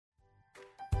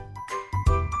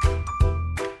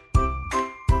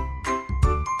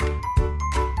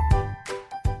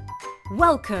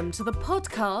Welcome to the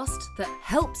podcast that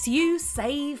helps you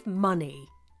save money.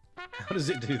 How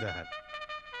does it do that?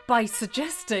 By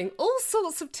suggesting all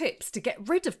sorts of tips to get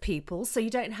rid of people so you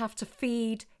don't have to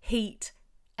feed, heat,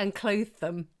 and clothe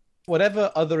them.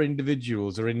 Whatever other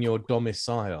individuals are in your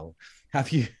domicile,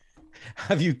 have you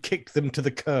kicked them to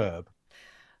the curb?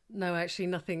 No, actually,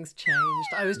 nothing's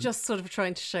changed. I was just sort of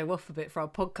trying to show off a bit for our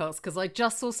podcast because I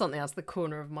just saw something out of the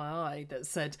corner of my eye that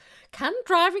said, "Can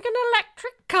driving an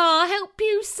electric car help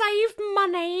you save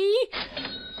money?"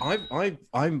 I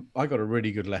got a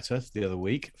really good letter the other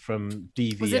week from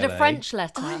DVLA. Was it a French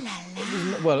letter?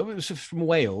 It was from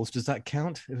Wales. Does that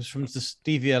count? It was from the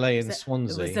DVLA in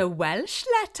Swansea. It was a Welsh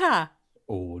letter.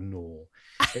 Oh no!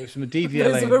 It was from the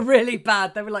DVLA. Those were really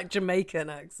bad. They were like Jamaican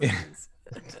accents.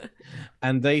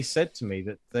 And they said to me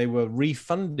that they were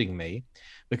refunding me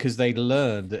because they'd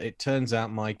learned that it turns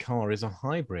out my car is a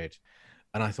hybrid.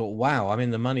 And I thought, wow, I'm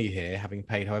in the money here, having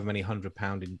paid however many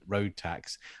 £100 in road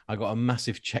tax. I got a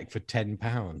massive check for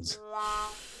 £10.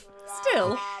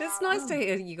 Still, it's nice to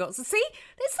hear you got to see.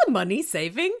 It's the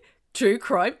money-saving true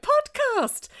crime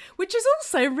podcast, which is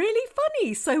also really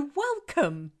funny. So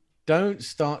welcome. Don't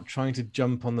start trying to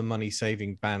jump on the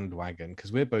money-saving bandwagon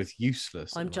because we're both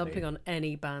useless. I'm jumping on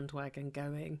any bandwagon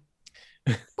going.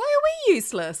 Why are we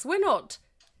useless? We're not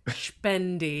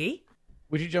spendy.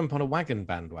 Would you jump on a wagon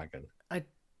bandwagon? I'd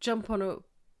jump on a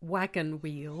wagon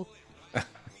wheel. Yeah,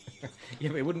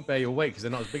 but it wouldn't bear your weight because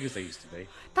they're not as big as they used to be.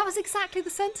 That was exactly the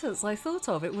sentence I thought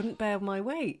of. It wouldn't bear my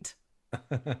weight.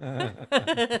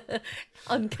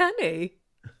 Uncanny.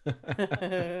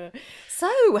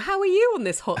 So, how are you on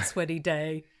this hot, sweaty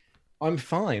day? I'm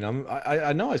fine.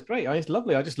 I know it's great. It's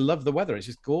lovely. I just love the weather. It's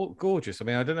just gorgeous. I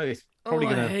mean, I don't know. It's probably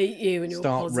going to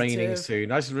start raining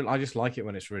soon. I just like it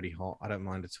when it's really hot. I don't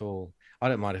mind at all. I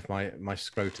don't mind if my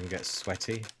scrotum gets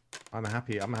sweaty. I'm a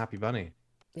happy bunny.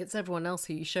 It's everyone else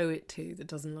who you show it to that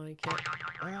doesn't like it.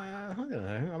 I don't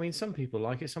know. I mean, some people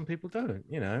like it, some people don't.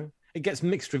 You know, it gets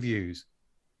mixed reviews.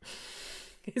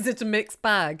 Is it a mixed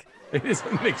bag? It is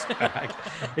a mixed bag.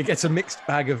 It gets a mixed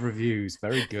bag of reviews.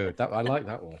 Very good. I like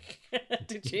that one.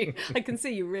 Did you? I can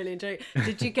see you really enjoy it.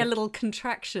 Did you get a little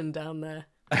contraction down there?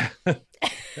 Did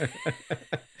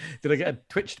I get a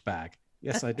twitched bag?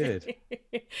 Yes, I did.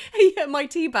 Yeah, am I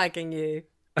teabagging you?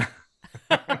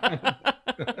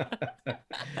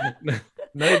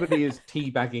 Nobody is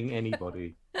teabagging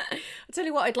anybody. I'll tell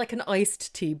you what, I'd like an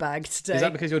iced tea bag today. Is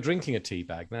that because you're drinking a tea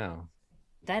bag now?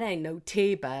 That ain't no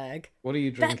tea bag. What are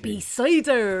you drinking? That be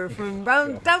cider from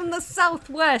round down the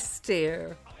southwest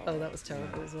here. Oh, that was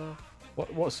terrible as well.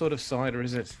 What sort of cider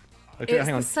is it? Okay, It's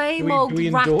hang on. the same do old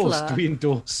rattler. Do we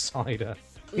endorse cider?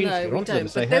 No, we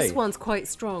don't. But this one's quite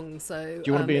strong, so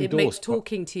you want to be it makes endorsed?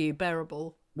 talking to you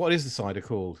bearable. What is the cider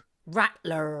called?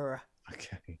 Rattler.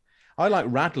 Okay. I like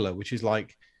Radler, which is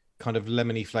like kind of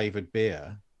lemony flavoured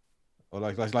beer. Or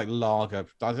like lager.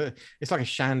 It's like a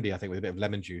shandy, I think, with a bit of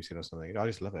lemon juice in or something. I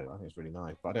just love it. I think it's really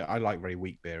nice. But I like very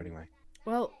weak beer anyway.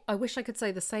 Well, I wish I could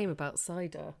say the same about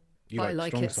cider. You but I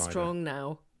like like it cider? Strong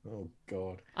now. Oh,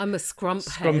 God. I'm a scrump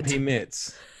head. Scrumpy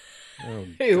mitts. Oh,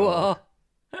 You God. are.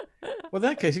 Well, in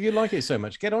that case, if you like it so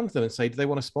much, get on to them and say, do they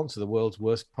want to sponsor the world's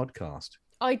worst podcast?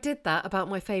 I did that about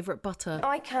my favourite butter.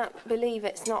 I can't believe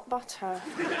it's not butter.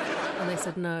 And they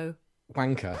said no.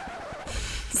 Wanker.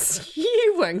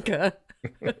 You wanker.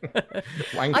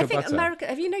 Wanker I think butter. America.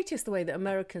 Have you noticed the way that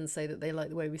Americans say that they like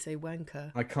the way we say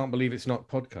wanker? I can't believe it's not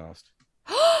podcast.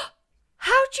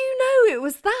 How do you know it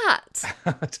was that?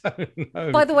 I don't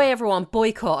know. By the way, everyone,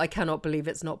 boycott. I cannot believe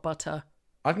it's not butter.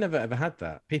 I've never ever had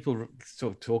that. People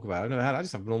sort of talk about it. I've never had it. I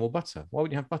just have normal butter. Why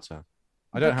wouldn't you have butter?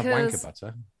 I don't have wanker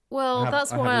butter. Well,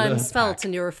 that's I why have I'm Lurpak. svelte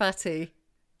and you're a fatty.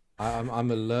 I'm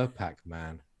a Lurpak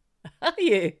man. Are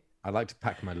you? I like to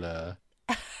pack my lure.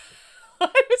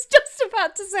 I was just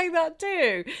about to say that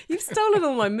too. You've stolen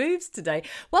all my moves today.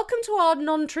 Welcome to our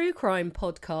non-true crime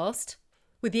podcast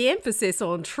with the emphasis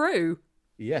on true.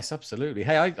 Yes, absolutely.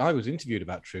 Hey, I was interviewed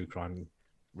about true crime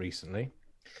recently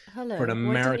Hello. for an Why didn't you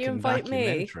American invite me?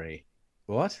 documentary.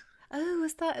 What? Oh,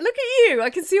 was that? Look at you. I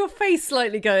can see your face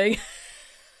slightly going.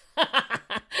 Up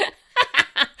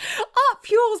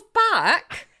yours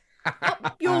back.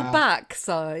 Up your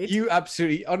backside. You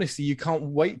absolutely, honestly, you can't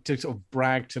wait to sort of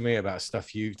brag to me about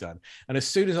stuff you've done. And as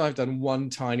soon as I've done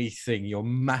one tiny thing, you're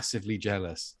massively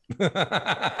jealous.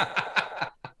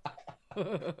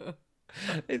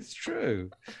 It's true.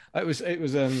 So there's going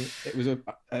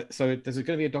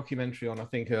to be a documentary on, I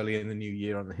think, early in the new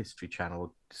year on the History Channel or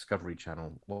Discovery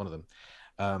Channel, one of them,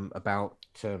 about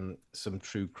some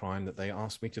true crime that they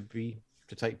asked me to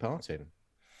take part in.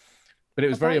 But it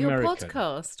was About very your American.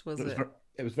 podcast, was it?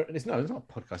 It was it's not a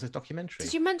podcast. It's a documentary.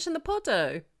 Did you mention the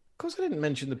Poddo? Of course, I didn't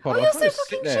mention the pod. Oh, I you're was so sit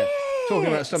fucking there shit. talking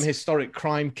about some historic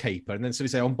crime caper, and then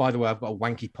somebody say, "Oh, by the way, I've got a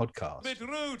wanky podcast." Bit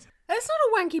rude. It's not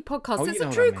a wanky podcast. Oh, It's you a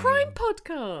know true what I mean. crime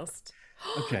podcast.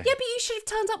 Okay. Yeah, but you should have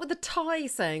turned up with a tie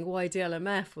saying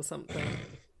YDLMF or something.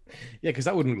 Yeah, because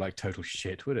that wouldn't look like total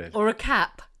shit, would it? Or a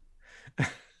cap.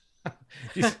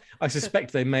 I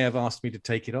suspect they may have asked me to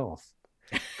take it off.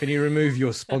 Can you remove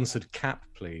your sponsored cap,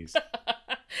 please?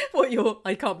 What your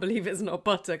I can't believe it's not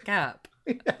butter cap.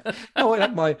 No, I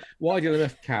have my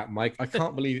YDLMF cap, my I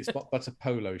can't believe it's butter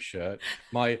polo shirt,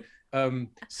 my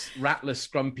Rattler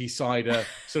Scrumpy Cider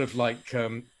sort of like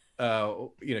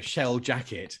shell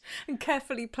jacket. And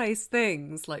carefully placed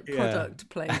things like product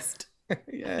placed.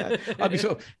 Yeah, I'd be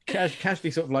sort of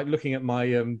casually sort of like looking at my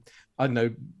I don't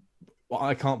know,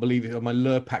 I can't believe it, my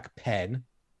Lurpak pen.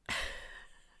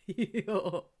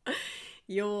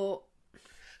 You're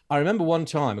I remember one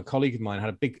time a colleague of mine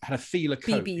had a feeler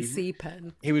coat. BBC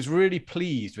pen. He was really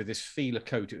pleased with this feeler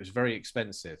coat. It was very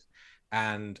expensive,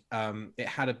 and it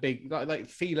had a big like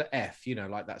feeler F,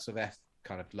 like that sort of F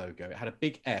kind of logo. It had a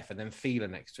big F and then feeler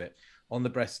next to it on the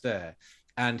breast there.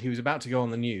 And he was about to go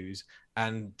on the news,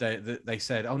 and they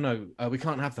said, "Oh no, we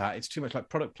can't have that. It's too much like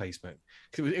product placement."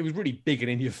 Because it was really big and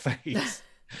in your face.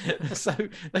 So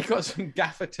they got some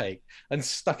gaffer tape and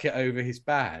stuck it over his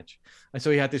badge, and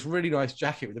so he had this really nice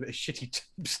jacket with a bit of shitty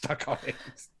tape stuck on it.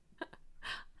 Have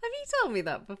you told me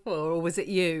that before, or was it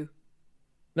you?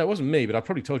 No, it wasn't me, but I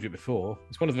probably told you before.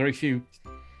 It's one of the very few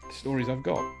stories I've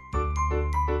got.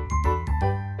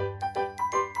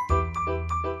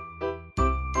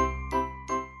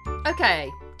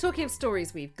 Okay, talking of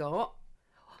stories we've got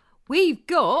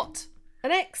an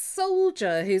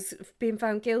ex-soldier who's been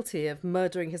found guilty of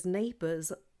murdering his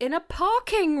neighbours in a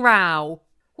parking row.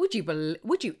 Would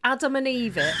you Adam and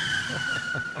Eve it?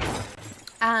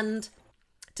 And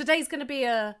today's going to be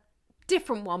a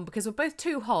different one because we're both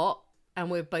too hot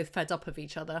and we're both fed up of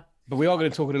each other. But we are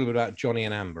going to talk a little bit about Johnny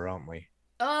and Amber, aren't we?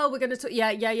 Oh, we're going to talk.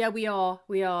 Yeah, we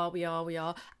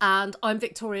are. And I'm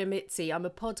Victoria Mitzi. I'm a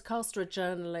podcaster, a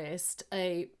journalist,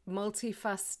 a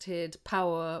multifaceted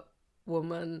power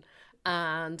woman,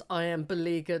 and I am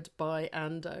beleaguered by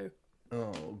Ando.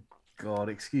 Oh, God,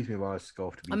 excuse me while I just go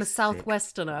off to be I'm a sick.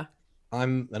 Southwesterner.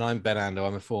 I'm Ben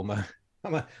Ando.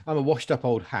 I'm a washed up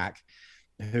old hack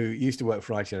who used to work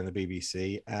for ITN and the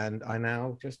BBC, and I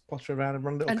now just potter around and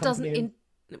run a little company.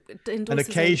 And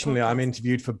occasionally I'm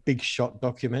interviewed for big shot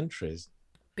documentaries.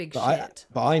 But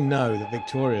I know that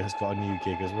Victoria has got a new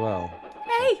gig as well.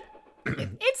 Hey,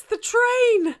 it's the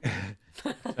train.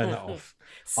 Turn that off.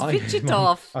 Switch it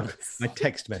off. My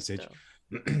text message.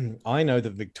 I know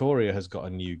that Victoria has got a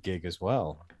new gig as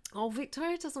well. Oh,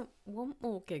 Victoria doesn't want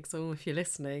more gigs. Oh, if you're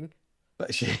listening. But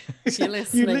if you're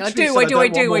listening. I do.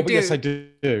 Yes, I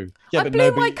do. Yeah, I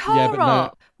blew my car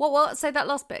up. What? Say that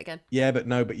last bit again. Yeah, but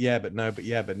no, but yeah, but no, but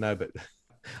yeah, but no, but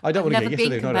I don't I've want to never get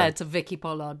been compared to Vicky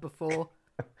Pollard before.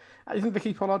 Isn't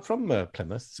Vicky Pollard from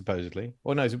Plymouth, supposedly?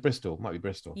 Or no, is it Bristol? Might be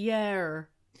Bristol. Yeah.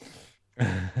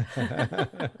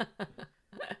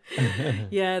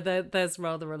 Yeah, there's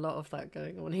rather a lot of that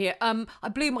going on here. I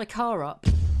blew my car up.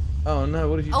 Oh no,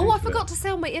 what did you do? Oh, I forgot to say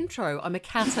on my intro, I'm a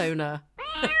cat owner.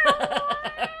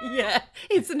 Yeah,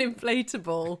 it's an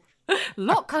inflatable. A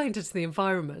lot kinder to the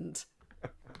environment.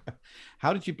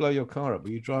 How did you blow your car up? Were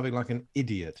you driving like an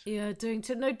idiot? Yeah, doing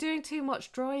too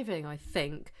much driving, I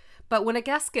think. But when a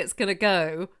gasket's gonna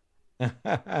go,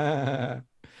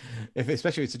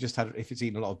 especially if it's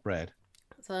eaten a lot of bread.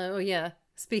 So yeah,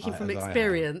 speaking from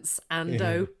experience,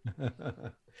 Ando,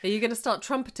 are you going to start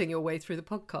trumpeting your way through the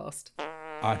podcast?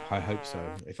 I hope so.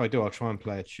 If I do, I'll try and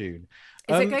play a tune.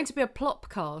 Is it going to be a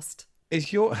plopcast?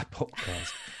 Is your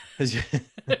podcast?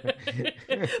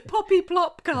 Poppy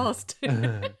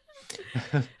plopcast.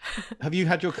 Have you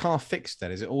had your car fixed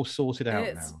then? Is it all sorted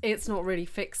out now? It's not really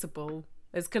fixable.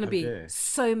 There's going to be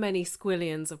so many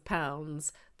squillions of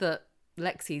pounds that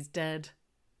Lexi's dead,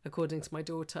 according to my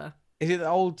daughter. Is it the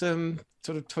old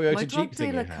sort of Toyota Jeep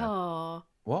thing you had? My drug dealer car.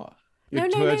 What? No,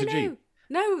 Jeep?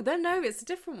 No, it's a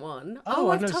different one.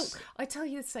 I tell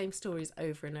you the same stories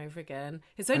over and over again.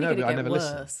 It's only going to get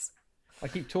worse. Listen. I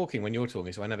keep talking when you're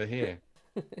talking, so I never hear.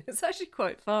 It's actually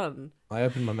quite fun. I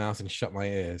open my mouth and shut my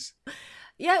ears.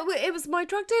 Yeah, it was my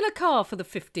drug dealer car for the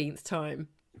 15th time.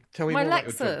 Tell me my more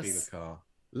Lexus. about your drug dealer car.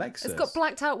 Lexus? It's got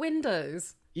blacked out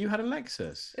windows. You had a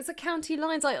Lexus? It's a County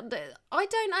Lines. I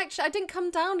didn't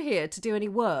come down here to do any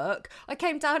work. I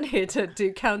came down here to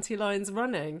do County Lines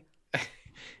running.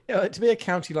 Yeah, to be a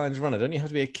County Lines runner, don't you have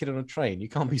to be a kid on a train? You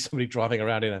can't be somebody driving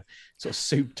around in a sort of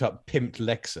souped-up, pimped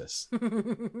Lexus.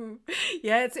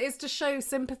 Yeah, it's to show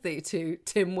sympathy to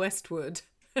Tim Westwood.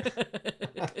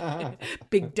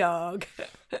 Big dog.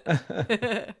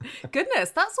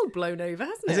 Goodness, that's all blown over,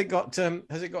 hasn't it? Has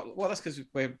it got? Well, that's because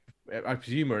I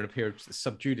presume we're in a period of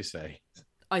sub judice.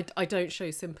 I don't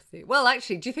show sympathy. Well,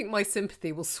 actually, do you think my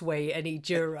sympathy will sway any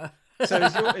juror? So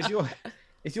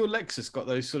is your Lexus got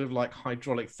those sort of like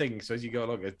hydraulic things? So as you go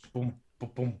along, it boom,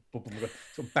 boom, boom, boom, boom,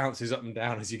 sort of bounces up and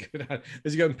down as you go down.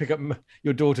 As you go and pick up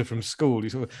your daughter from school, you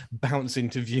sort of bounce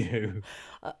into view.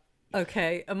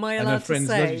 Okay, am I allowed to say? And her friends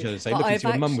nudge each other and say, "Look, it's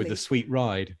your mum with the sweet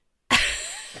ride."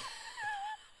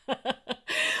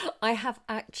 I have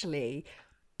actually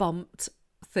bumped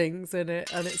things in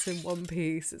it, and it's in one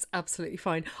piece. It's absolutely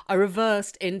fine. I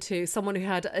reversed into someone who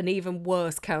had an even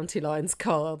worse County Lines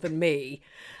car than me.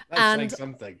 That's saying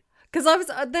something. Because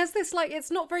there's this like,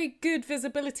 it's not very good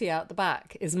visibility out the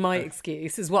back, is my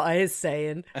excuse, is what I is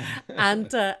saying.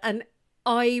 And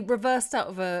I reversed out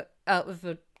of a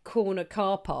corner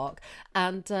car park,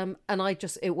 and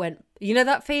it went, you know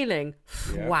that feeling?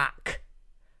 Yeah. Whack.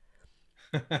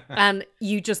 And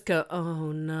you just go,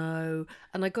 oh no.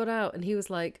 And I got out and he was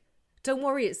like, don't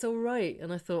worry, it's all right.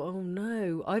 And I thought, oh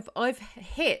no, I've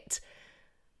hit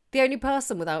the only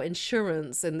person without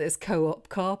insurance in this co-op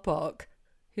car park.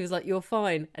 He was like, you're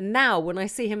fine. And now when I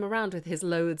see him around with his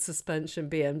lowered suspension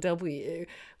BMW,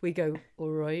 we go,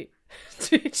 all right,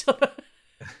 to each other.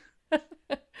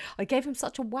 I gave him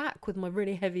such a whack with my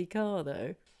really heavy car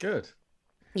though. Good.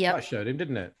 Yeah. That showed him,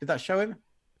 didn't it? Did that show him?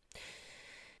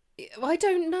 I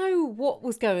don't know what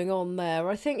was going on there.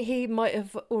 I think he might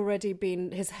have already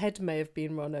his head may have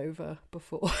been run over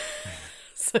before.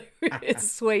 So it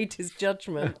swayed his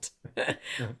judgment.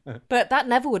 But that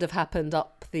never would have happened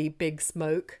up the Big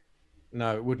Smoke.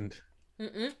 No, it wouldn't.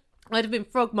 Mm-mm. I'd have been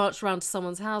frog marched around to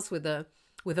someone's house with a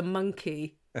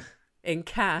monkey in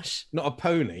cash. Not a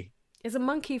pony. Is a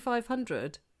monkey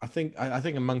 500? I think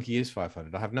a monkey is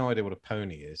 500. I have no idea what a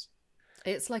pony is.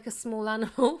 It's like a small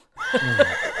animal.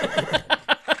 Have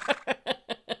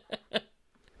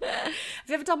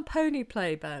you ever done pony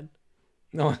play, Ben?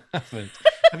 No, I haven't.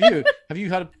 Have you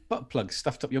had a butt plug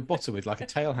stuffed up your bottom with like a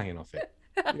tail hanging off it?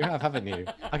 You have, haven't you?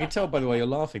 I can tell by the way you're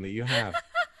laughing that you have.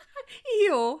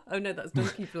 Oh no, that's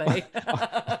donkey play.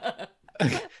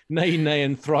 Nay, nay,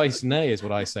 and thrice nay is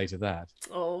what I say to that.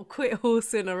 Oh, quit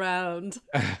horsing around.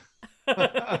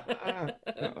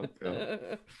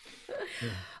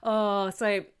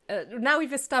 So now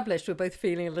we've established we're both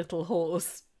feeling a little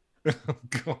hoarse. Oh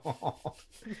God!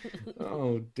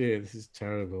 Oh dear, this is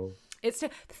terrible. It's the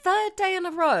third day in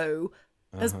a row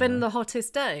has been the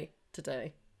hottest day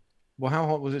today. Well, how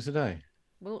hot was it today?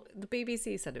 Well, the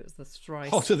BBC said it was the thrice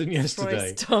hotter than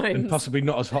yesterday, and possibly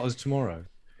not as hot as tomorrow.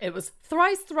 It was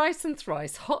thrice, thrice, and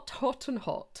thrice hot, hot, and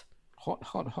hot. Hot,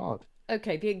 hot, hot.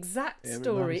 Okay, the exact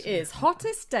story is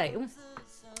hottest day.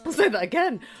 I'll say that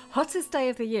again. Hottest day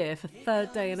of the year for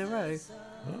third day in a row.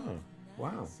 Oh,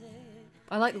 wow.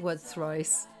 I like the word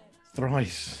thrice.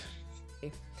 Thrice.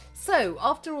 So,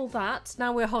 after all that,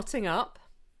 now we're hotting up.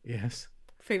 Yes.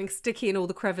 Feeling sticky in all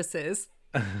the crevices.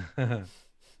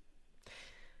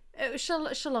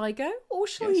 Shall I go or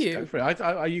shall you? Go for it.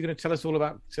 Are you going to tell us all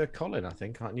about Colin, I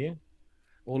think, aren't you?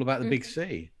 All about the Big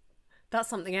C. That's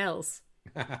something else.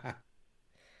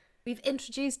 We've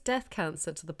introduced death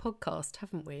cancer to the podcast,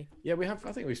 haven't we? Yeah, we have.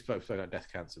 I think we've spoken about death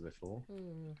cancer before.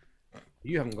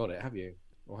 You haven't got it, have you?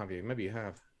 Or have you? Maybe you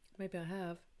have. Maybe I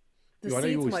have. I know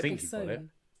you always think you've got it.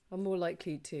 I'm more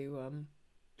likely to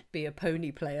be a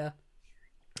pony player.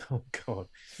 Oh, God.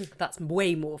 That's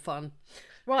way more fun.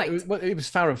 Right. It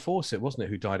was Farrah Fawcett, wasn't it,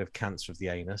 who died of cancer of the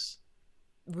anus?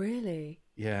 Really?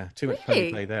 Yeah, too much pony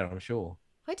play there, I'm sure.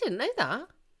 I didn't know that.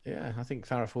 Yeah, I think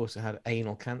Farrah Fawcett had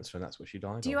anal cancer, and that's what she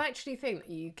died of. Do you actually think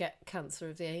that you get cancer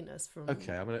of the anus from?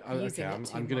 Okay,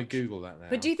 I'm gonna Google that now.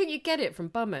 But do you think you get it from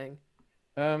bumming?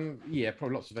 Yeah,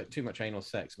 probably lots of it. Too much anal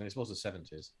sex. I mean, it was the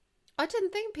 70s. I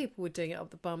didn't think people were doing it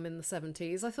up the bum in the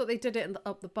 70s. I thought they did it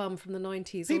up the bum from the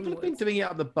 90s. People have been doing it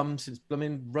up the bum since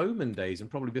Roman days and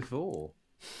probably before.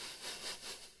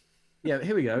 Yeah,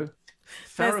 here we go.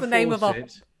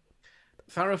 Farrah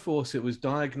Fawcett was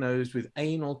diagnosed with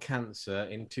anal cancer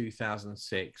in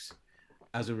 2006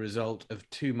 as a result of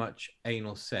too much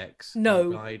anal sex. No.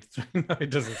 No, it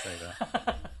doesn't say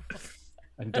that.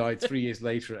 And died 3 years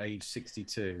later at age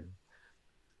 62.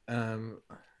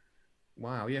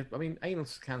 Wow, yeah. I mean, anal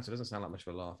cancer doesn't sound like much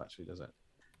of a laugh, actually, does it?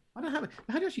 I don't have.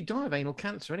 How do you actually die of anal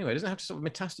cancer anyway? It doesn't have to sort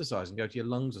of metastasize and go to your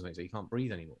lungs or something, so you can't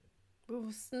breathe anymore. Well,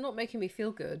 it's not making me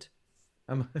feel good.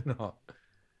 Am I not?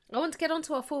 I want to get on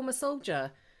to our former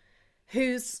soldier,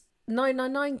 whose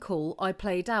 999 call I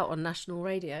played out on national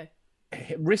radio.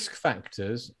 Risk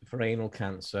factors for anal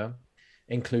cancer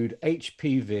include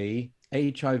HPV,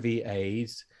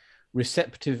 HIV/AIDS,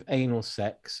 receptive anal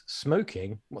sex,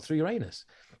 smoking, through your anus,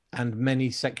 and many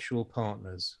sexual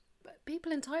partners. But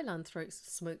people in Thailand throat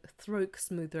smooth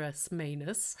their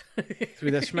smanus.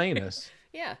 Through their smanus?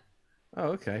 Yeah. Oh,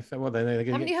 okay. Well, then they're going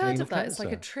to Haven't you heard of that? It's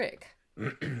like a trick.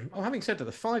 Oh, having said that,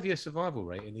 the 5-year survival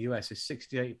rate in the US is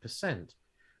 68%.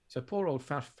 So poor old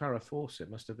Farrah Fawcett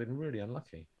must have been really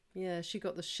unlucky. Yeah, she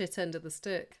got the shit end of the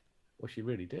stick. Well, she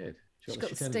really did. She got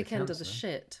the stick end of the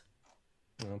shit.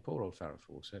 Oh, poor old Farrah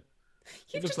Fawcett.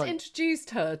 You've just introduced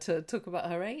her to talk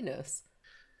about her anus.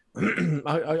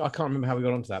 I can't remember how we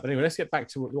got onto that. But anyway, let's get back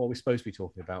to what we're supposed to be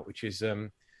talking about, which is...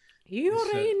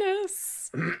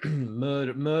 Uranus.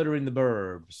 Murder in the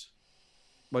burbs.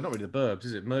 Well, not really the burbs,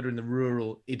 is it? Murder in the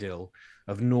rural idyll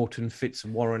of Norton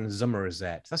Fitzwarren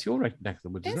Somerset. That's your neck of the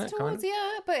woods, isn't it?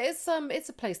 Yeah, but it's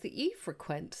a place that you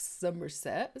frequent,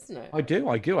 Somerset, isn't it? I do.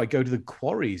 I go to the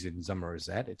quarries in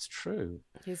Somerset. It's true.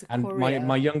 He's a and quarrier.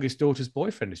 my youngest daughter's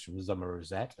boyfriend is from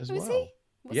Somerset as well. Is he?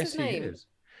 What's his name? He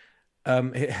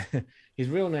is. His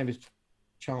real name is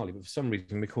Charlie, but for some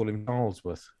reason we call him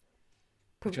Charlesworth.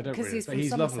 Because he's from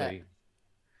he's Somerset. Lovely.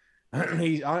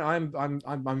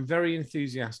 I'm very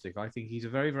enthusiastic. I think he's a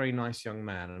very, very nice young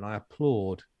man, and I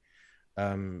applaud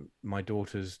my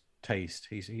daughter's taste.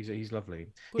 He's lovely.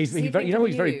 He's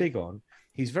very big on.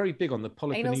 He's very big on the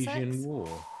Peloponnesian War.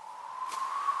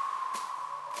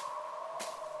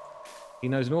 He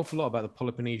knows an awful lot about the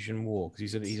Peloponnesian War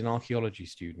because he's an archaeology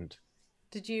student.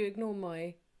 Did you ignore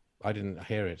my? I didn't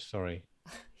hear it. Sorry.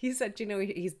 He said, "Do you know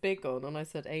he's big on?" And I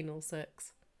said, "Anal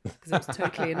sex." Because it was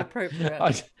totally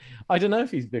inappropriate. I don't know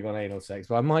if he's big on anal sex,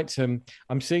 but I might.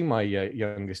 I'm seeing my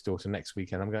youngest daughter next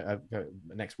weekend.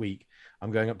 Next week.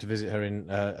 I'm going up to visit her in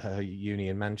her uni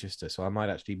in Manchester, so I might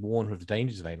actually warn her of the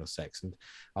dangers of anal sex, and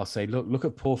I'll say, look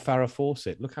at poor Farrah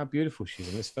Fawcett. Look how beautiful she is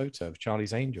in this photo of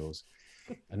Charlie's Angels,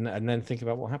 and then think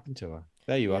about what happened to her.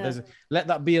 There you are. Let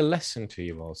that be a lesson to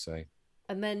you. I'll say.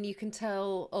 And then you can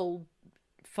tell old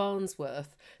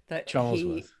Farnsworth that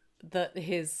Charlesworth.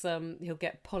 He'll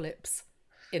get polyps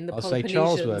in the I'll Peloponnesians. say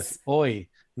Charlesworth, oi,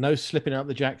 no slipping up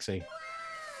the jacksie.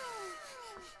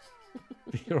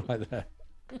 You're right there.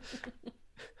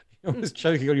 You're almost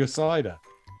choking on your cider.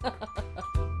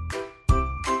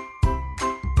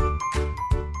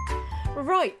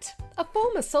 Right. A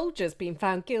former soldier's been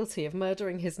found guilty of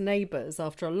murdering his neighbours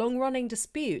after a long-running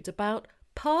dispute about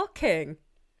parking.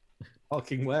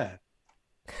 Parking where?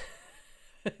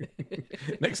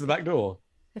 Next to the back door.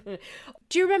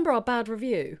 Do you remember our bad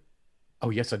review? Oh,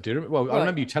 yes, I do. Well, right. I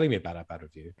remember you telling me about our bad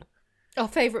review. Our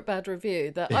favourite bad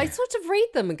review. That I sort of read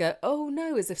them and go, oh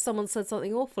no, as if someone said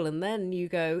something awful. And then you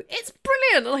go, it's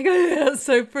brilliant. And I go, yeah, it's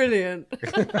so brilliant.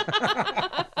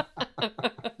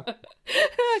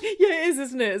 Yeah, it is,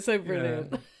 isn't it? It's so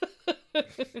brilliant.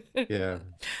 Yeah.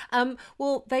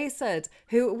 Well, they said,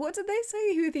 what did they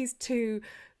say? Who are these two...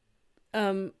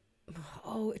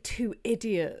 two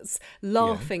idiots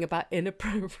laughing about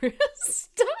inappropriate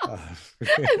stuff. And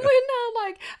we're now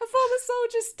like, a former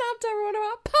soldier stabbed everyone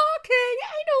about parking,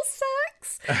 anal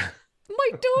sex, my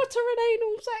daughter and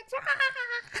anal sex.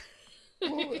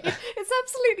 It's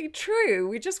absolutely true.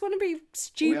 We just want to be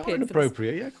stupid. We are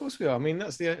inappropriate. Yeah, of course we are. I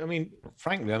mean,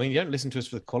 frankly, you don't listen to us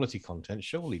for the quality content,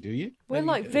 surely, do you? We're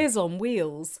like Viz on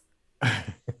wheels.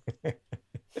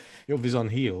 You're Viz on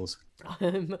heels.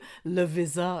 Le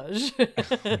visage.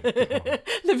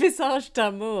 Le visage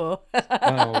d'amour.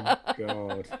 Oh,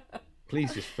 God.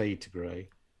 Please just fade to grey.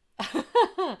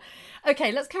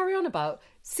 Okay, let's carry on about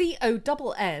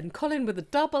CONN, Colin with a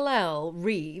double L,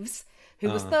 Reeves, who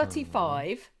was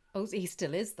 35. Oh, he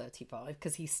still is 35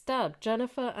 because he stabbed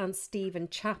Jennifer and Stephen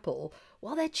Chappell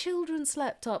while their children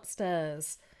slept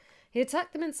upstairs. He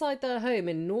attacked them inside their home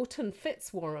in Norton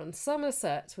Fitzwarren,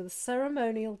 Somerset, with a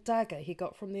ceremonial dagger he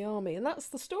got from the army. And that's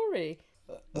the story.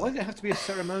 Why does it have to be a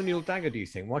ceremonial dagger, do you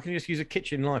think? Why can't you just use a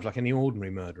kitchen knife like any ordinary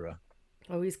murderer?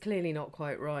 Oh, he's clearly not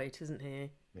quite right, isn't he?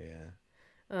 Yeah.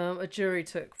 A jury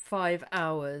took 5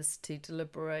 hours to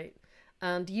deliberate.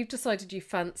 And you've decided you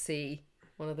fancy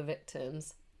one of the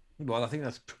victims. Well, I think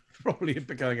that's probably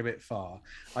going a bit far.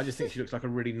 I just think she looks like a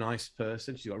really nice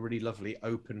person. She's got a really lovely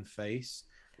open face.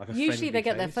 Usually they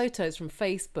get their photos from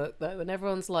Facebook, though, and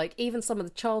everyone's like, even some of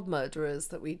the child murderers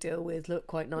that we deal with look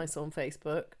quite nice on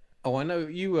Facebook. Oh, I know.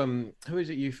 You, who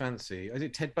is it you fancy? Is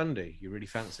it Ted Bundy you really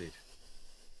fancied?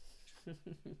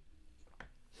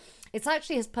 It's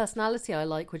actually his personality I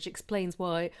like, which explains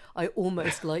why I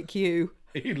almost like you.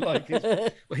 You like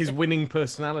his winning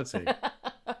personality.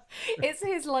 It's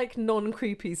his like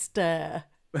non-creepy stare.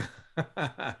 I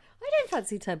don't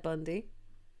fancy Ted Bundy.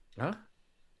 Huh?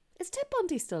 Is Ted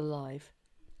Bundy still alive?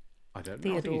 I don't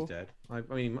know. I think he's dead. I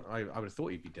mean, I would have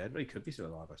thought he'd be dead, but he could be still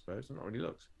alive, I suppose. Not really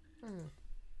looks.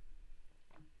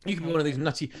 You could be one of these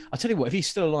nutty. I tell you what, if he's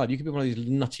still alive, you could be one of these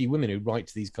nutty women who write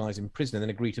to these guys in prison and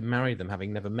then agree to marry them,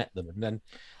 having never met them, and then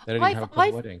they don't even have a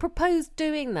proper wedding. I've proposed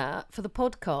doing that for the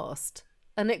podcast,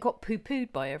 and it got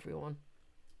poo-pooed by everyone.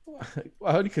 Well,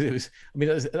 only because it was. I mean,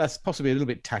 that's possibly a little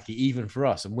bit tacky, even for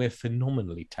us, and we're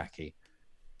phenomenally tacky.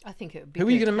 I think it would be. Who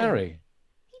are you going to marry?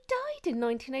 He died in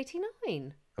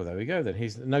 1989. Oh, there we go. Then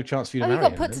he's no chance for you to marry him. Oh,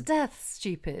 he got put to death.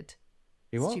 Stupid.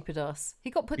 He what? Stupid us. He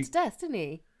got put to death, didn't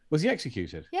he? Was he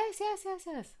executed? Yes.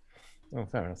 Oh,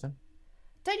 fair enough then.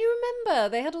 Don't you remember?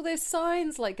 They had all those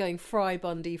signs like going Fry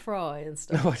Bundy Fry and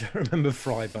stuff. No, I don't remember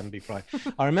Fry Bundy Fry.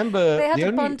 I remember they had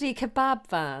a Bundy kebab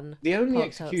van. The only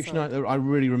execution that I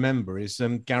really remember is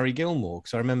Gary Gilmore,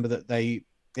 because I remember that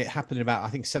it happened in about, I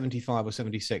think, 75 or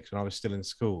 76 when I was still in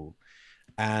school,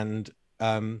 and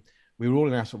we were all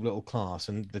in our sort of little class,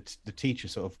 and the teacher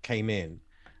sort of came in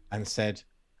and said,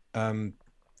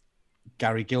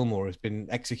 Gary Gilmore has been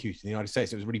executed in the United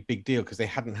States. It was a really big deal because they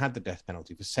hadn't had the death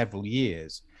penalty for several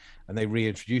years, and they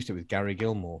reintroduced it with Gary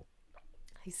Gilmore.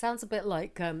 He sounds a bit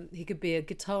like he could be a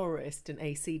guitarist in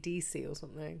AC/DC or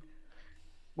something.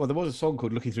 Well, there was a song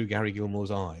called Looking Through Gary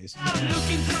Gilmore's Eyes. I'm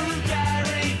looking through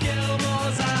Gary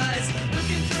Gilmore's eyes,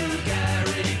 looking through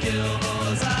Gary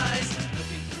Gilmore's eyes.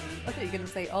 I thought you were going to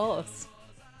say arse.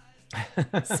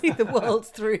 See the world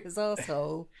through his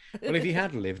arsehole. Well, if he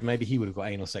had lived, maybe he would have got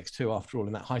anal sex too, after all,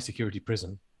 in that high security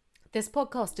prison. This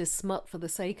podcast is smut for the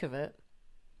sake of it.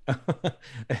 Are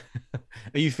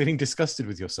you feeling disgusted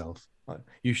with yourself?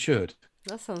 You should.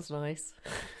 That sounds nice.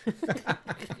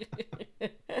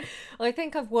 I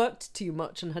think I've worked too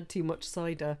much and had too much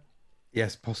cider.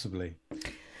 Yes, possibly.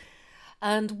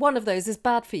 And one of those is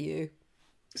bad for you.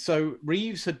 So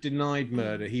Reeves had denied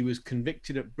murder. He was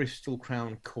convicted at Bristol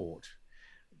Crown Court.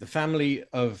 The family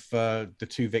of the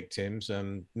two victims,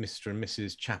 Mr. and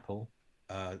Mrs. Chappell,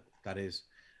 that is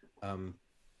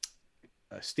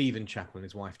Stephen Chappell and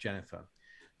his wife Jennifer,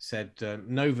 said,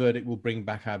 no verdict will bring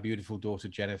back our beautiful daughter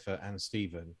Jennifer and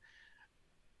Stephen.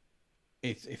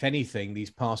 If anything, these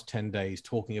past 10 days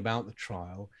talking about the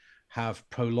trial have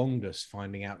prolonged us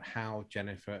finding out how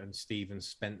Jennifer and Stephen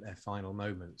spent their final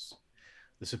moments.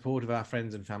 The support of our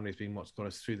friends and family has been what's got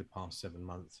us through the past 7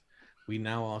 months. We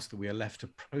now ask that we are left to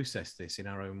process this in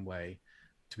our own way,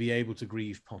 to be able to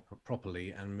grieve properly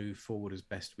and move forward as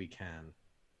best we can.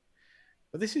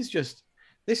 But this is just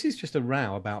a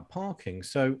row about parking.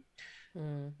 So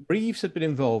Reeves had been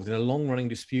involved in a long-running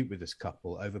dispute with this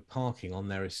couple over parking on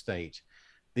their estate.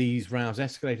 These rows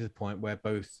escalated to the point where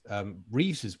both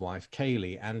Reeves's wife,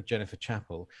 Kaylee, and Jennifer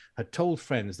Chappell had told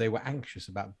friends they were anxious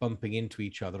about bumping into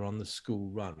each other on the school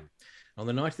run. On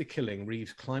the night of the killing,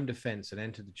 Reeves climbed a fence and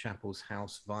entered the Chappell's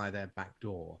house via their back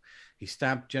door. He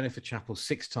stabbed Jennifer Chappell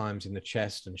 6 times in the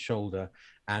chest and shoulder,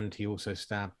 and he also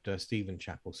stabbed Stephen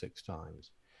Chappell 6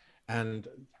 times. And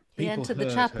he entered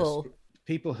the chapel.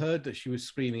 People heard that she was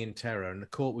screaming in terror, and the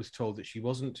court was told that she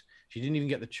didn't even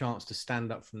get the chance to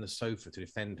stand up from the sofa to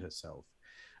defend herself.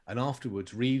 And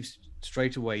afterwards, Reeves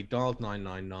straight away dialed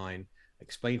 999,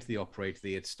 explained to the operator that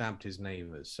he had stabbed his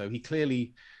neighbours. So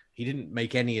he didn't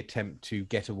make any attempt to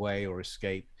get away or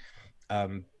escape.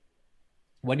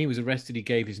 When he was arrested, he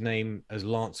gave his name as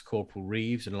Lance Corporal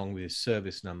Reeves, along with his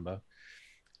service number.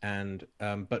 And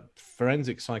but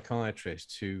forensic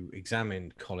psychiatrists who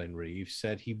examined Colin Reeves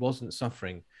said he wasn't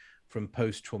suffering from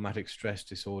post-traumatic stress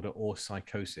disorder or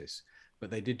psychosis, but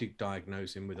they did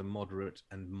diagnose him with a moderate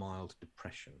and mild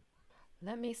depression.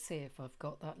 Let me see if I've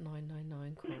got that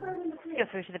 999 call. You're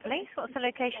through to the police. What's the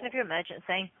location of your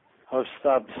emergency? I was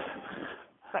stabbed.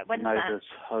 Right, when's neighbour's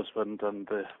husband and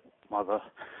the mother.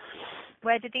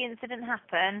 Where did the incident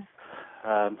happen?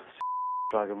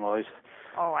 Dragon Rise.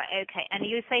 All right, okay. And are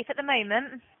you safe at the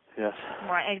moment? Yes.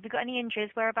 Right, have you got any injuries?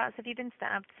 Whereabouts have you been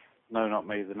stabbed? No, not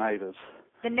me, the neighbours.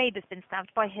 The neighbour's been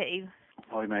stabbed by who?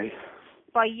 By me.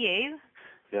 By you?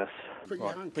 Yes.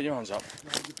 Put your hands up.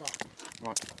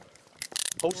 Right.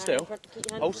 Hold still.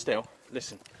 Hold still.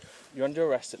 Listen, you're under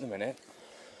arrest at the minute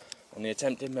on the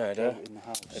attempted murder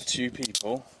of 2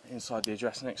 people inside the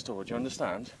address next door. Do you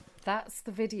understand? That's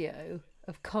the video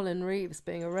of Colin Reeves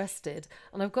being arrested.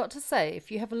 And I've got to say,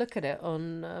 if you have a look at it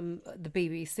on the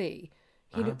BBC,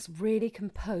 he looks really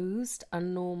composed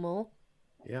and normal.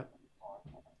 Yeah.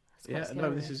 Yeah,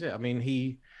 no, this is it. I mean,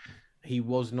 he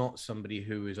was not somebody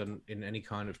who was in any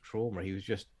kind of trauma. He was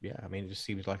just, it just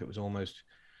seems like it was almost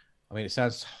I mean, it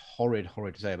sounds horrid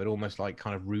to say, but almost like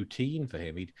kind of routine for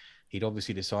him. He'd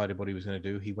obviously decided what he was going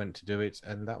to do. He went to do it,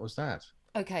 and that was that.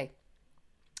 Okay,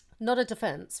 not a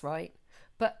defence, right?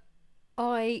 But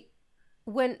I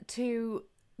went to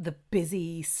the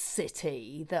busy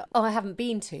city that I haven't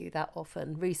been to that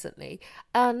often recently,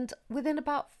 and within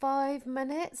about 5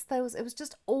 minutes it was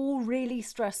just all really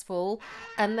stressful,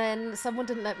 and then someone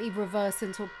didn't let me reverse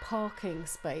into a parking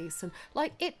space, and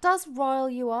like, it does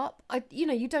rile you up.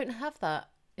 You don't have that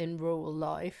in rural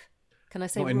life. Can I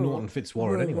say not in rural? Norton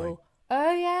Fitzwarren anyway.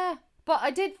 Oh yeah, but I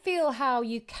did feel how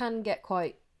you can get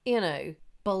quite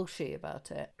bullshit about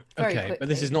it very quickly. But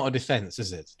this is not a defence,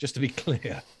 is it? Just to be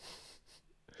clear.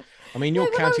 I mean,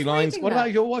 your county lines. What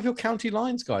if your county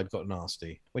lines guy got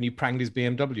nasty when you pranged his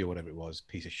BMW or whatever it was,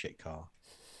 piece of shit car?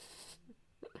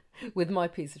 With my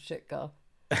piece of shit car.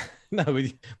 No,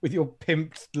 with your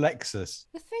pimped Lexus.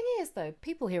 The thing is, though,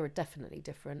 people here are definitely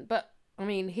different. But I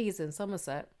mean, he's in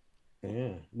Somerset.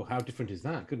 Yeah. Well, how different is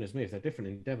that? Goodness me, if they're different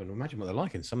in Devon, imagine what they're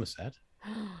like in Somerset.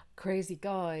 Crazy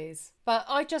guys. But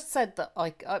I just said that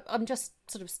I'm just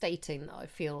sort of stating that I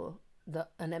feel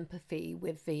that an empathy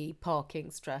with the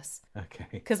parking stress. Okay.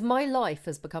 Because my life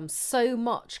has become so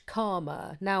much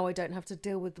calmer. Now I don't have to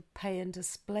deal with the pay and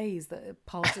displays that are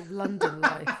part of London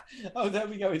life. Oh, there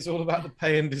we go. It's all about the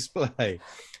pay and display.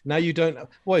 Now you don't...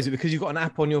 What is it? Because you've got an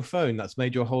app on your phone that's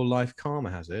made your whole life calmer,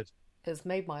 has it? It's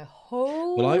made my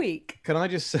whole week. Can I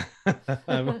just say...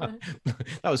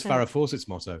 that was Farrah Fawcett's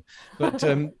motto. But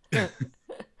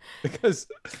because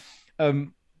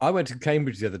I went to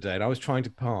Cambridge the other day and I was trying to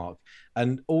park,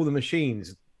 and all the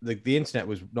machines, the internet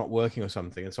was not working or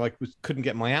something, and so I couldn't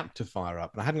get my app to fire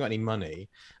up, and I hadn't got any money,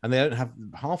 and they don't have,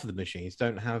 half of the machines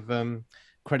don't have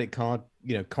credit card,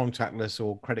 contactless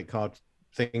or credit card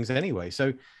things anyway.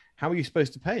 So how are you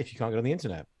supposed to pay if you can't get on the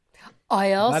internet? I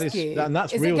ask you, and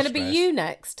that's is real it going to be stress. you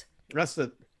next? I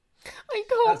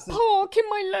can't park in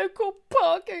my local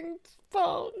parking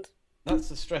spot. That's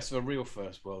the stress of a real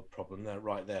first world problem there,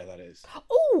 right there, that is.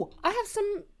 Oh, I have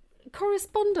some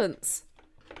correspondence.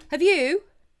 Have you?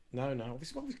 No,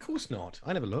 of course not.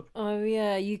 I never look. Oh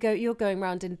yeah, you're going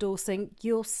around endorsing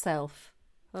yourself.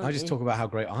 I just talk about how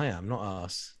great I am, not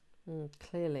us.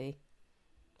 Clearly.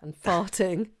 And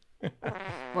farting.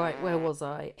 Right, where was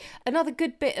I? Another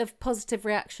good bit of positive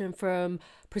reaction from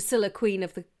Priscilla, Queen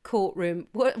of the Courtroom.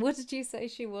 What did you say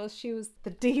she was? She was the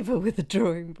diva with the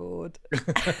drawing board.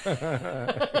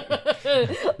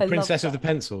 Princess of the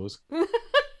pencils.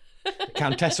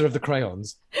 Countessa of the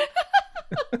crayons.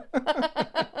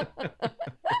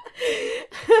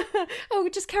 Oh,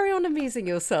 just carry on amusing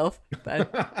yourself then.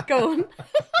 Go on.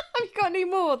 Have you got any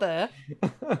more there?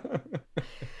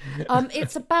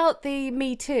 It's about the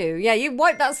Me Too. Yeah, you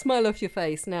wipe that smile off your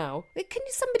face now. Can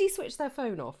somebody switch their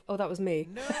phone off? Oh, that was me.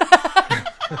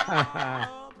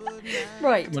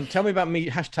 Right. Come on, tell me about me.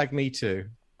 Hashtag Me Too.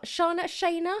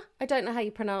 Shayna, I don't know how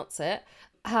you pronounce it,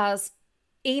 has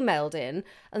emailed in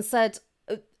and said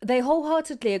they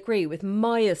wholeheartedly agree with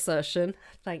my assertion.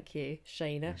 Thank you,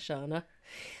 Shana.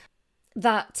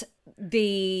 That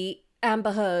the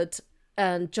Amber Heard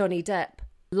and Johnny Depp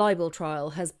libel trial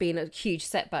has been a huge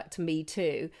setback to Me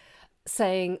Too,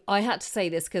 saying, I had to say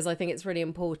this because I think it's really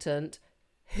important.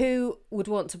 Who would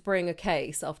want to bring a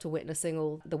case after witnessing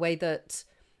all the way that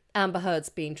Amber Heard's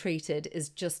being treated is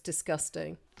just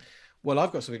disgusting. Well,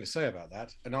 I've got something to say about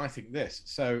that, and I think this.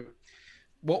 So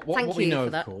what we know,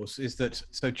 of course, is that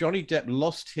Johnny Depp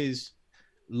lost his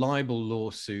libel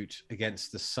lawsuit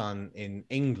against The Sun in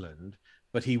England,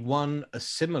 but he won a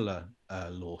similar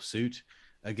lawsuit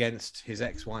against his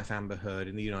ex-wife Amber Heard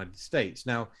in the United States.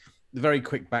 Now, the very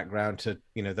quick background to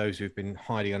those who've been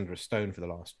hiding under a stone for the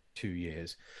last 2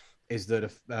 years is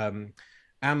that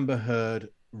Amber Heard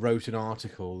wrote an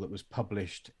article that was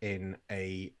published in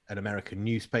an American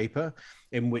newspaper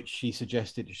in which she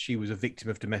suggested she was a victim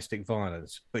of domestic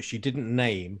violence, but she didn't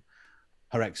name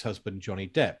her ex-husband Johnny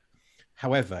Depp.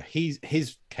 However, his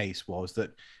case was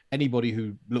that anybody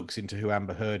who looks into who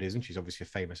Amber Heard is, and she's obviously a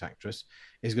famous actress,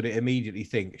 is going to immediately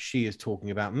think she is talking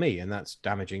about me, and that's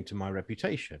damaging to my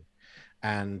reputation.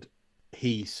 And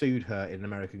he sued her in an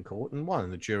American court and won.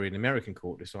 The jury in the American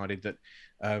court decided that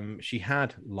she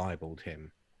had libeled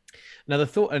him. Now,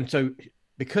 so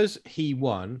because he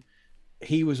won,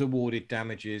 he was awarded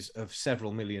damages of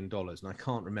several $1 million, and I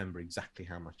can't remember exactly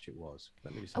how much it was.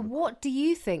 Let me just what do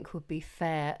you think would be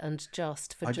fair and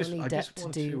just for Johnny Depp to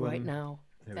do right now,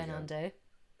 Fernando?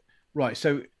 Right,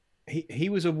 so he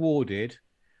was awarded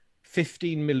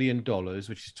 $15 million,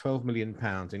 which is £12 million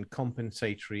in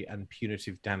compensatory and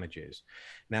punitive damages.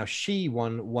 Now, she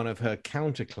won one of her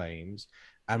counterclaims,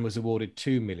 and was awarded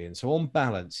 $2 million. So on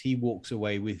balance, he walks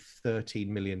away with $13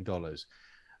 million.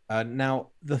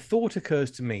 Now, the thought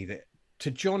occurs to me that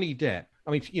to Johnny Depp,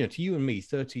 I mean, to you and me,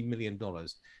 $13 million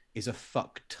is a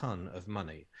fuck ton of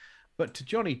money. But to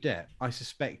Johnny Depp, I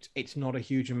suspect it's not a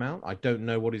huge amount. I don't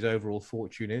know what his overall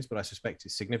fortune is, but I suspect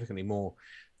it's significantly more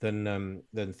than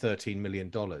 $13 million.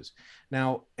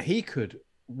 Now, he could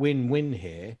win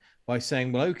here by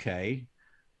saying, well, okay,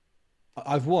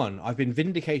 I've won. I've been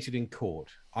vindicated in court.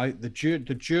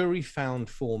 The jury found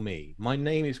for me. My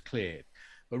name is cleared.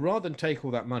 But rather than take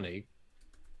all that money,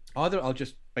 either I'll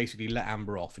just basically let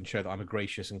Amber off and show that I'm a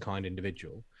gracious and kind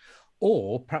individual,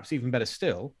 or perhaps even better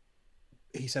still,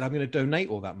 he said, I'm going to donate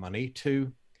all that money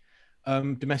to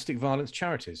domestic violence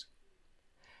charities.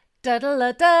 Well,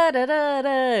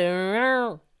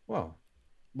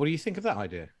 what do you think of that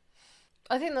idea?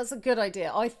 I think that's a good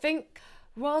idea. I think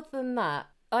rather than that,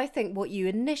 I think what you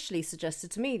initially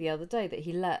suggested to me the other day, that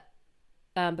he let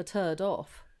Amber Heard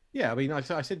off. Yeah, I mean, I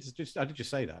did just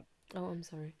say that. Oh, I'm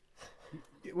sorry.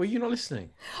 Were you not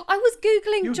listening? I was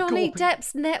Googling Johnny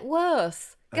Depp's net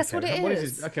worth. Guess what it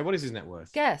is? What is his net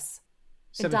worth? Guess.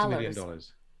 $70 million.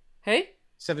 Who?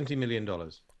 $70 million.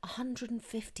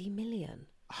 150 million.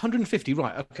 150,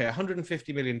 right? Okay,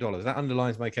 $150 million. That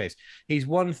underlines my case. He's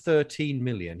won 13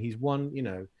 million. He's won,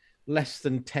 less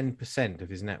than 10% of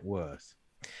his net worth.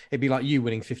 It'd be like you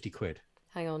winning 50 quid.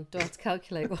 Hang on, do I have to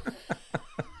calculate?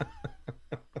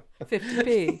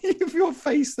 50p. Your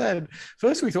face then.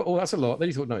 First we thought, oh, that's a lot. Then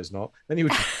you thought, no, it's not. Then you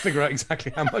would figure out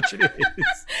exactly how much it is.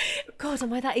 God,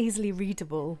 am I that easily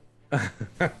readable?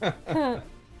 I'm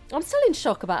still in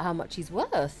shock about how much he's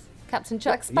worth. Captain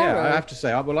Jack Sparrow. Yeah, I have to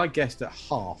say, I guessed at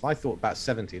half. I thought about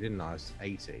 70, didn't I? I was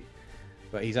 80.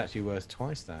 But he's actually worth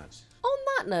twice that. On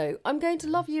that note, I'm going to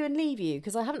love you and leave you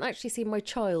because I haven't actually seen my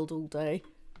child all day.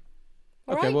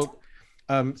 All okay, right? Well,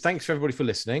 thanks for everybody for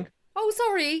listening. Oh,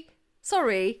 sorry.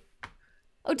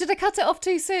 Oh, did I cut it off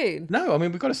too soon? No, I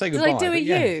mean, we've got to say goodbye. Did I do it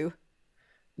you?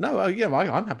 No,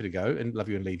 I'm happy to go and love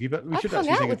you and leave you, but we should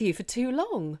actually hung out with you for too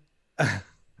long.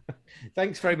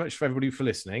 Thanks very much for everybody for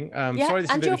listening. Yeah, sorry,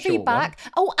 this is and a bit your of a short feedback.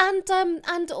 one. Oh,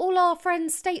 and all our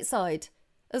friends stateside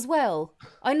as well.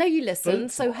 I know you listen,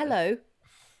 so hello.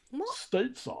 What?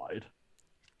 Stateside.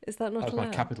 Is that not That was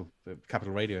allowed? my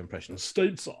capital radio impression.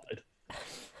 Stateside.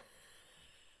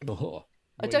 I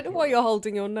don't know why you're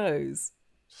holding your nose.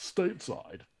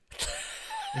 Stateside.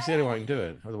 It's the only way I can do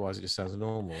it. Otherwise, it just sounds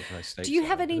normal. Do you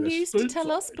have any news to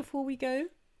tell us before we go?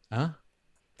 Huh?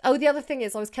 Oh, the other thing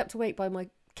is I was kept awake by my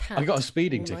cat. I got a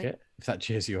speeding ticket, if that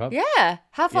cheers you up. Yeah.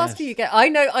 How fast Yes. do you get? I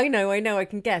know, I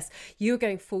can guess. You were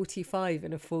going 45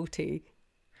 in a 40.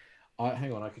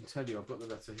 Hang on, I can tell you, I've got the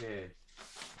letter here.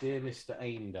 Dear Mr.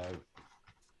 Aindo,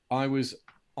 I was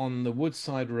on the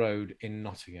Woodside Road in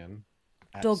Nottingham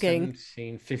at Dogging.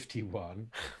 1751,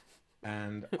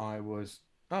 and I was...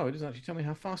 Oh, it doesn't actually tell me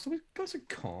how fast I was. Guys, it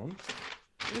can't.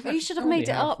 You should have made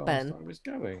it up, Ben. I was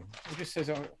going. It just says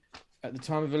at the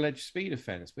time of alleged speed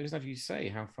offence, but it doesn't actually say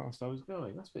how fast I was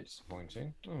going. That's a bit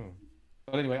disappointing.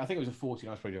 But anyway, I think it was a 40, and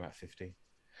I was probably doing about 50.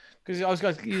 Because I was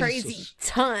going crazy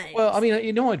time. Well, I mean,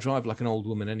 I drive like an old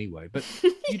woman anyway, but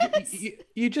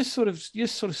you just sort of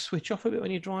switch off a bit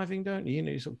when you're driving, don't you?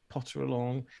 You sort of potter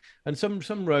along, and some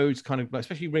roads kind of,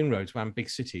 especially ring roads around big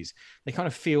cities, they kind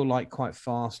of feel like quite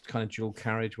fast, kind of dual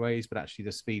carriageways, but actually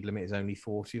the speed limit is only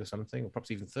 40 or something, or perhaps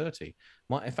even 30.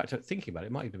 In fact, thinking about it,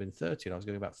 it might even have been 30, and I was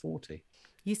going about 40.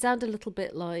 You sound a little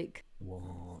bit like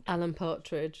What? Alan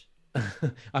Partridge.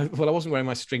 I wasn't wearing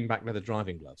my string-back leather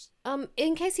driving gloves.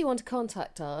 In case you want to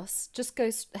contact us, just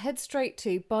head straight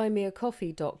to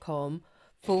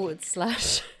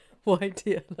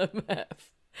buymeacoffee.com/YTLMF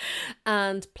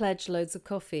and pledge loads of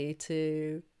coffee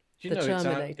to the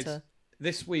Terminator.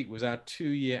 This week was our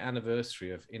 2-year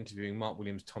anniversary of interviewing Mark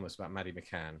Williams Thomas about Maddie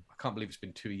McCann. I can't believe it's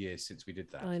been 2 years since we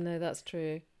did that. I know, that's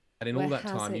true. And in all that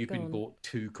time, you've been bought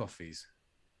 2 coffees.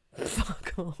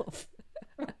 Fuck off.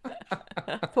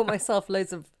 I bought myself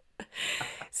loads of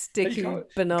sticky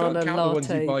banana latte the ones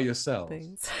you buy yourself.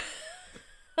 Things.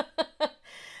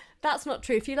 That's not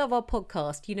true. If you love our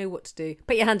podcast, you know what to do.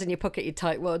 Put your hand in your pocket, you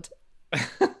tightwad.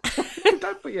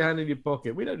 Don't put your hand in your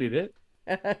pocket. We don't need it.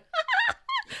 I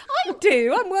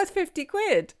do. I'm worth 50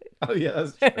 quid. Oh, yeah,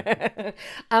 that's true.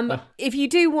 If you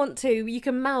do want to, you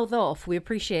can mouth off. We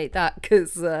appreciate that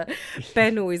because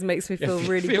Ben always makes me feel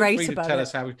really great about it. Tell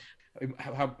us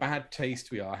how bad taste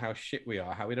we are, how shit we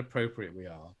are, how inappropriate we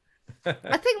are.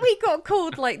 I think we got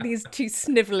called like these 2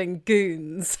 snivelling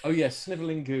goons. Oh yes,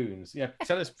 snivelling goons. Yeah,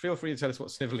 feel free to tell us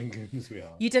what snivelling goons we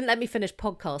are. You didn't let me finish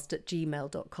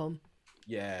podcast@gmail.com.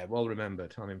 Yeah, well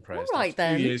remembered. I'm impressed. All right, after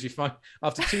then. 2 years,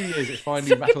 after 2 years, it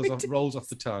finally rolls off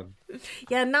the tongue.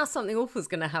 Yeah, now something awful's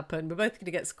going to happen. We're both going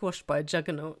to get squashed by a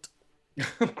juggernaut.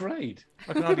 Great.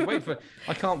 I can hardly wait for.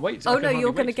 I can't wait. Oh no,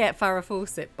 you're going to get Farrah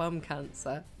Fawcett bum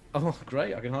cancer. Oh,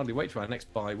 great! I can hardly wait for our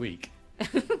next bye week.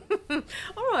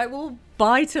 All right, well,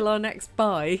 bye till our next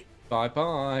bye. Bye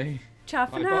bye. Ciao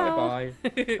for Bye now. bye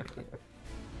bye.